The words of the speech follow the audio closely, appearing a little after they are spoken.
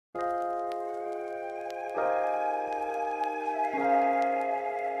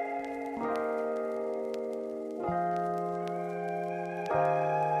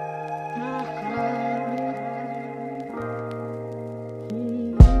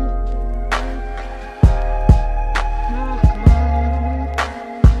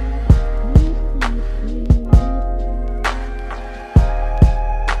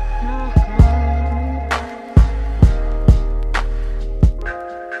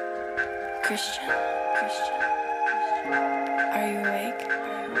Christian, are you awake?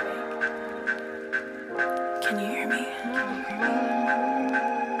 Can you hear me?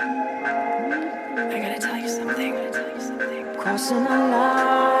 I gotta tell you something. Crossing a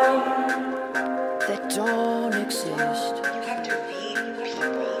line that don't exist. You have to read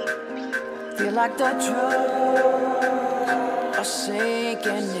people. Feel like the drugs are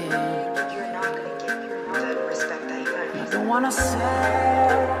sinking in. You're not going to get the respect that you earn. I don't wanna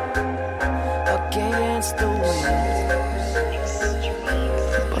sail against the wind,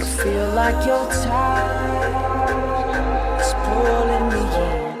 but I feel like your tide is pulling me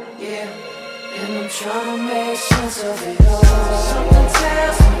in. Yeah, and I'm trying to make sense of it all. Something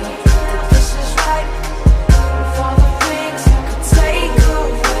tells me that this is right. Of all the things I could take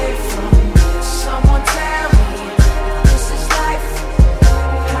away from you, someone tell me this is life.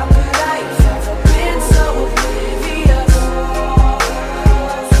 How could I have ever been so oblivious?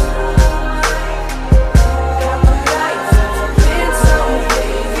 How could I have ever been so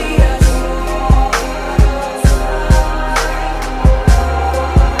oblivious?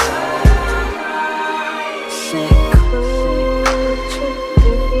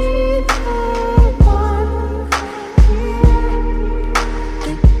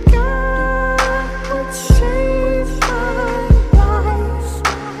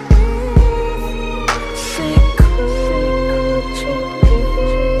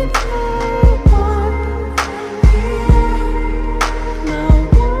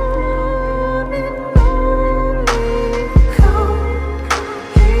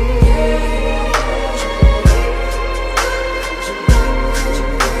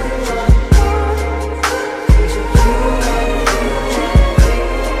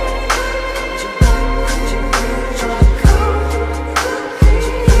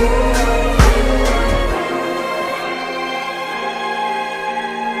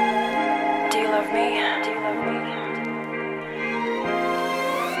 Do you love me?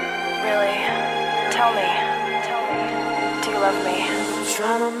 Really? Tell me. Do you love me?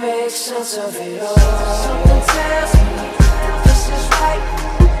 Trying to make sense of it all. Something tells me that this is right.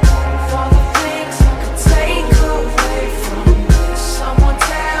 Of all the things I could take away from you, someone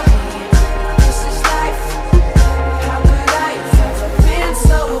tell me this is life. How could I have ever been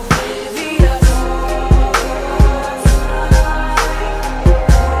so oblivious?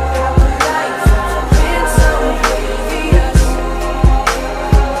 How could I have ever been so oblivious?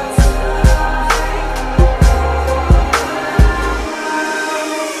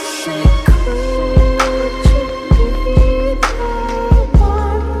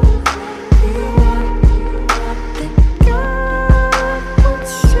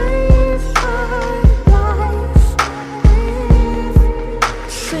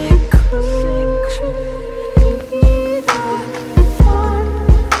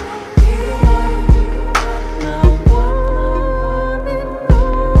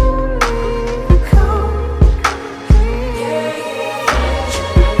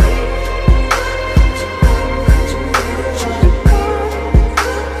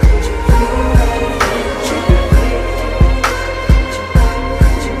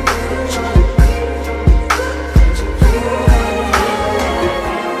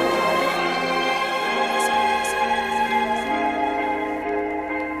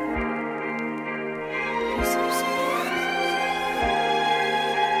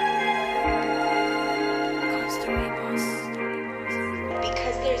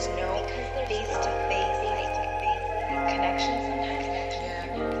 Because there's no face-to-face connection sometimes.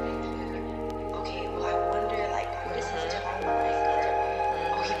 Yeah. Okay, well I wonder what is his tone like?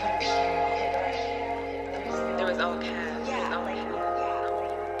 Oh, he put a period right here. There was all caps. Yeah,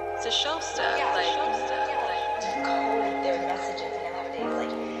 To show stuff. decode their messages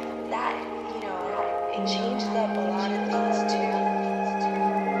nowadays. That, it changed up a lot of things too.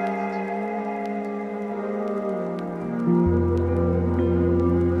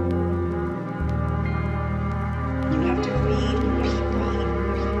 You have to read people.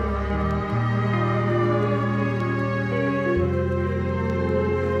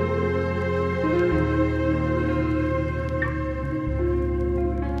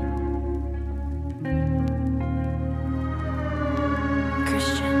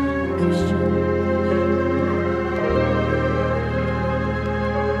 Christian.